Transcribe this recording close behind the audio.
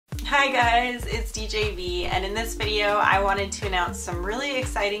Hi guys, it's DeeJayBe, and in this video I wanted to announce some really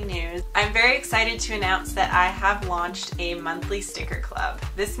exciting news. I'm very excited to announce that I have launched a monthly sticker club.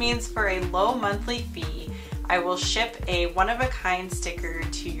 This means for a low monthly fee, I will ship a one-of-a-kind sticker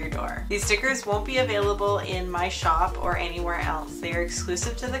to your door. These stickers won't be available in my shop or anywhere else. They are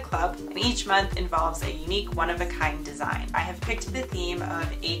exclusive to the club, and each month involves a unique one-of-a-kind design. I have picked the theme of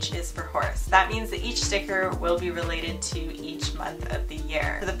H is for horse. That means that each sticker will be related to each month of the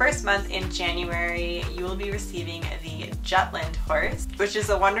year. For the first month in January, you will be receiving the Jutland horse, which is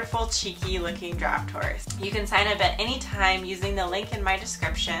a wonderful, cheeky looking draft horse. You can sign up at any time using the link in my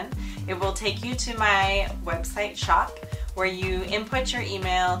description. It will take you to my website shop where you input your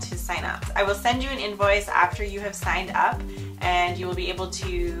email to sign up. I will send you an invoice after you have signed up, and you will be able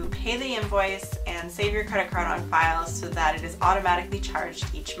to pay the invoice and save your credit card on file so that it is automatically charged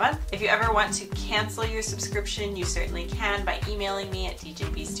each month. If you ever want to cancel your subscription, you certainly can by emailing me at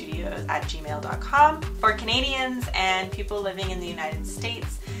deejaybestudios@gmail.com. For Canadians and people living in the United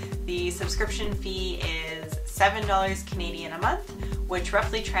States, the subscription fee is $7 Canadian a month, which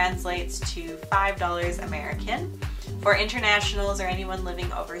roughly translates to $5 American. For internationals or anyone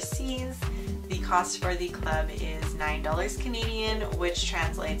living overseas, the cost for the club is $9 Canadian, which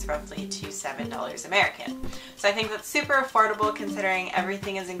translates roughly to $7 American. So I think that's super affordable considering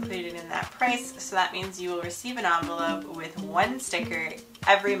everything is included in that price. So that means you will receive an envelope with one sticker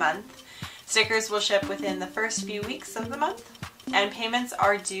every month. Stickers will ship within the first few weeks of the month, and payments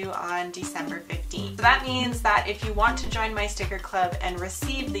are due on December 15th. So that means that if you want to join my sticker club and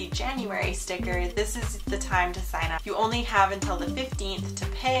receive the January sticker, this is the time to sign up. You only have until the 15th to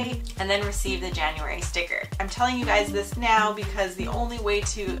pay and then receive the January sticker. I'm telling you guys this now because the only way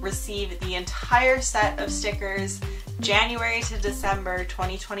to receive the entire set of stickers January to December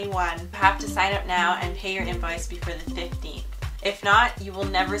 2021, you have to sign up now and pay your invoice before the 15th. If not, you will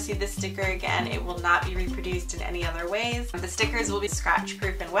never see this sticker again. It will not be reproduced in any other ways. The stickers will be scratch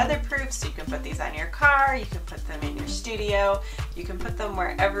proof and weatherproof, so you can put these on your car, you can put them in your studio, you can put them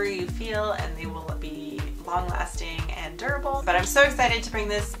wherever you feel, and they will be long lasting and durable. But I'm so excited to bring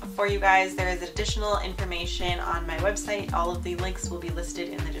this for you guys. There is additional information on my website. All of the links will be listed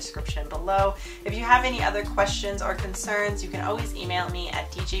in the description below. If you have any other questions or concerns, you can always email me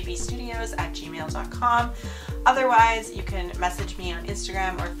at deejaybestudios@gmail.com. Otherwise, you can message me on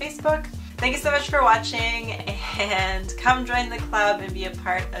Instagram or Facebook. Thank you so much for watching, and come join the club and be a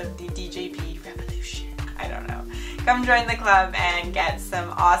part of the DeeJayBe revolution. I don't know. Come join the club and get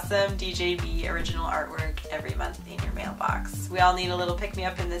some awesome DeeJayBe original artwork every month in your mailbox. We all need a little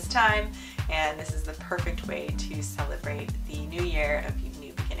pick-me-up in this time, and this is the perfect way to celebrate the new year of